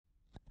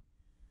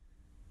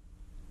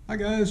Hi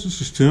guys, this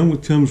is Tim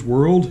with Tim's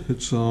World.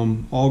 It's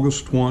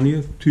August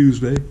 20th,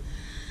 Tuesday.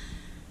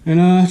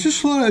 And I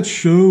just thought I'd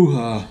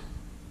show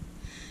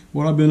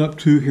what I've been up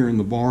to here in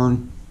the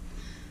barn.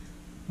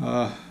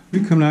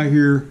 Been coming out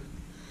here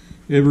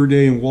every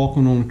day and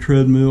walking on a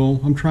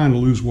treadmill. I'm trying to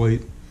lose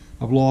weight.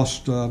 I've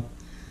lost 5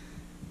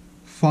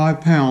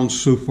 pounds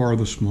so far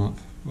this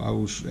month. I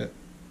was at,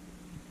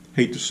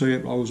 hate to say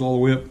it, I was all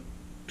the way up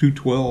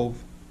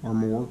 212 or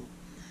more.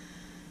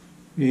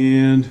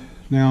 And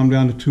now I'm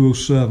down to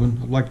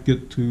 207. I'd like to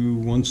get to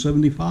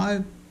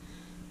 175,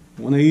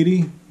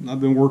 180. I've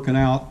been working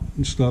out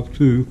and stuff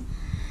too.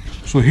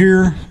 So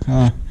here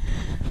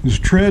is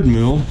a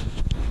treadmill.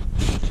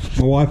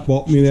 My wife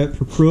bought me that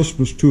for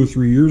Christmas 2 or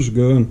 3 years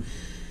ago and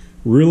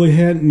really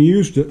hadn't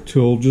used it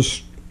till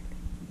just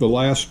the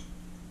last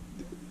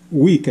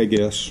week, I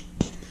guess.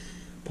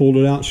 Pulled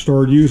it out and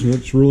started using it.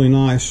 It's really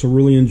nice. I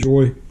really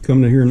enjoy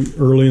coming in here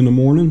early in the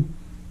morning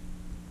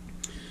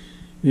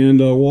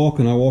and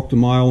walking. I walked 1.5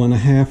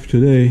 miles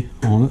today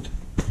on it.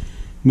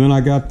 And then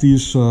I got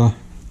these, move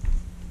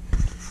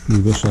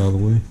this out of the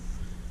way.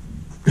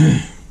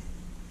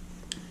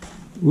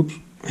 Whoops.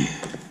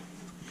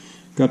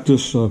 Got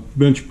this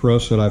bench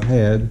press that I've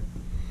had,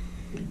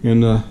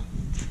 and the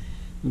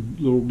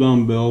little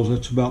dumbbells,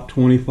 that's about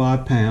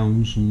 25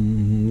 pounds,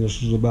 and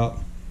this is about,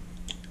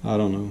 I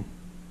don't know,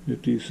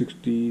 50,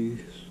 60,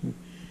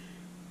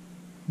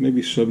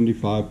 maybe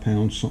 75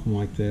 pounds, something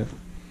like that.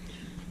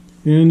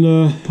 And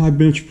I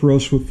bench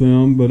press with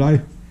them, but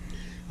I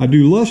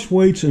do less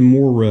weights and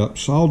more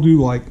reps. I'll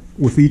do, like,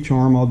 with each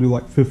arm, I'll do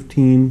like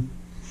 15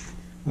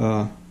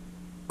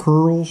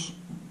 curls.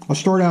 I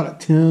start out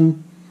at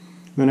 10,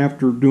 then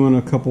after doing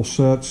a couple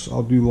sets,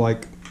 I'll do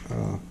like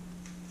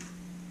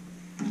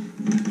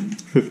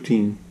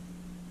 15.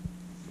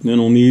 Then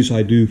on these,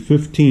 I do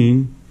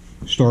 15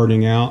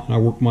 starting out, and I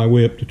work my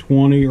way up to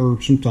 20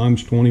 or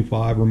sometimes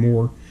 25 or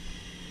more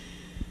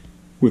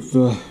with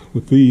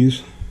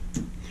these.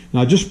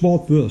 Now, I just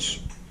bought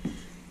this.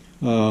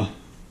 I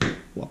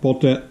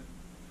bought that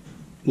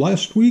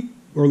last week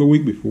or the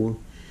week before,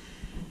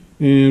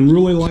 and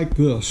really like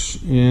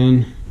this.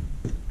 And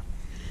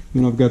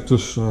then I've got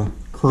this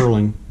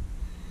curling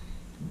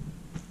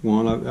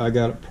one. I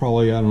got it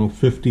probably, I don't know,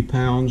 50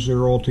 pounds there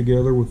all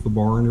together with the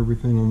bar and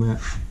everything on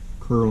that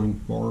curling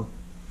bar.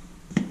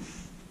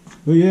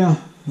 But yeah,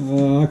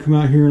 I come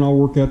out here and I'll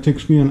work out. It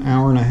takes me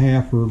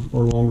 1.5 hours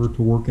or longer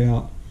to work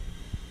out.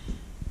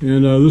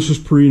 And this is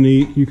pretty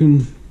neat. You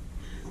can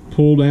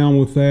pull down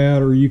with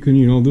that, or you can,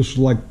 you know, this is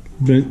like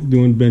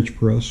doing bench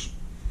press.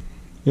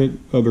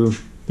 Other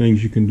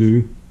things you can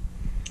do.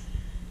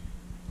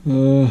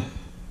 And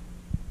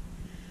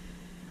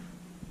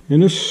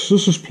this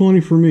is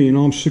plenty for me. You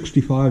know, I'm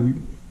 65.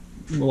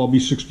 Well, I'll be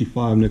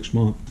 65 next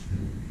month.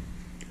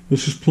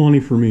 This is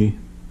plenty for me.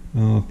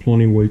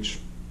 Plenty of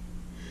weights.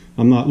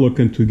 I'm not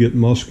looking to get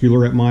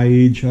muscular at my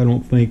age. I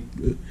don't think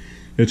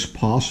it's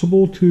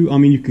possible to. I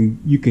mean, you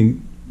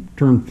can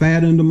turn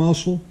fat into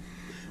muscle,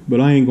 but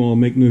I ain't gonna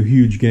make no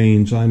huge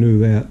gains. I knew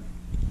that.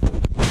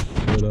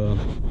 But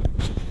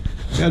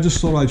yeah, I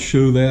just thought I'd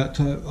show that.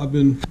 I've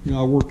been, you know,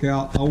 I'll work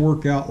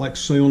out like,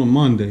 say, on a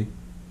Monday.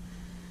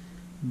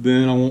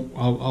 Then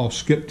I'll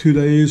skip 2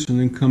 days and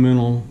then come in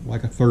on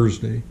like a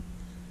Thursday.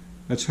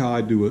 That's how I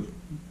do it.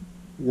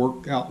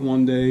 Work out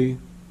 1 day,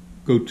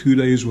 go 2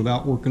 days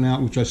without working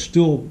out, which I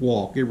still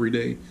walk every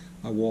day.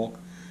 I walk,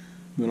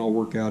 then I'll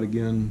work out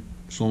again,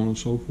 so on and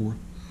so forth.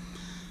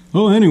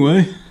 Oh,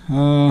 anyway,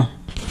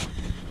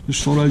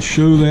 just thought I'd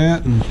show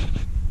that, and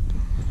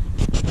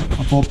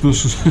I thought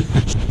this is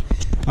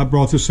I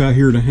brought this out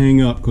here to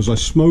hang up because I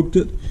smoked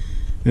it,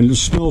 and it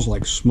smells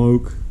like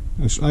smoke.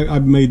 I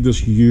made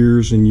this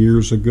years and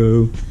years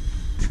ago.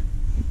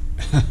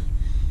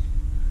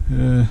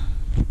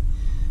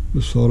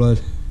 Just thought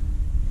I'd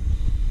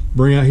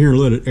bring it out here and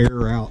let it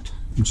air out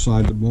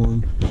inside the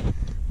barn.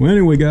 Well,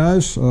 anyway,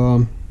 guys,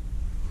 oh,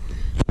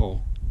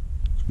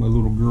 it's my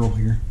little girl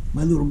here.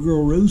 My little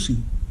girl,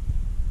 Rosie.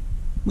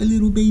 My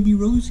little baby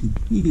Rosie.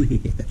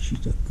 Yeah,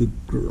 she's a good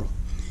girl.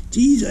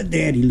 She's a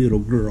daddy little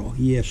girl.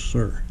 Yes,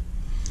 sir.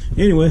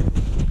 Anyway,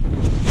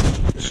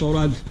 just thought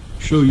I'd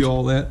show you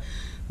all that.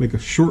 Make a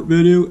short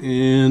video,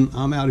 and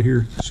I'm out of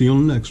here. See you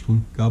on the next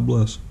one. God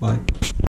bless. Bye.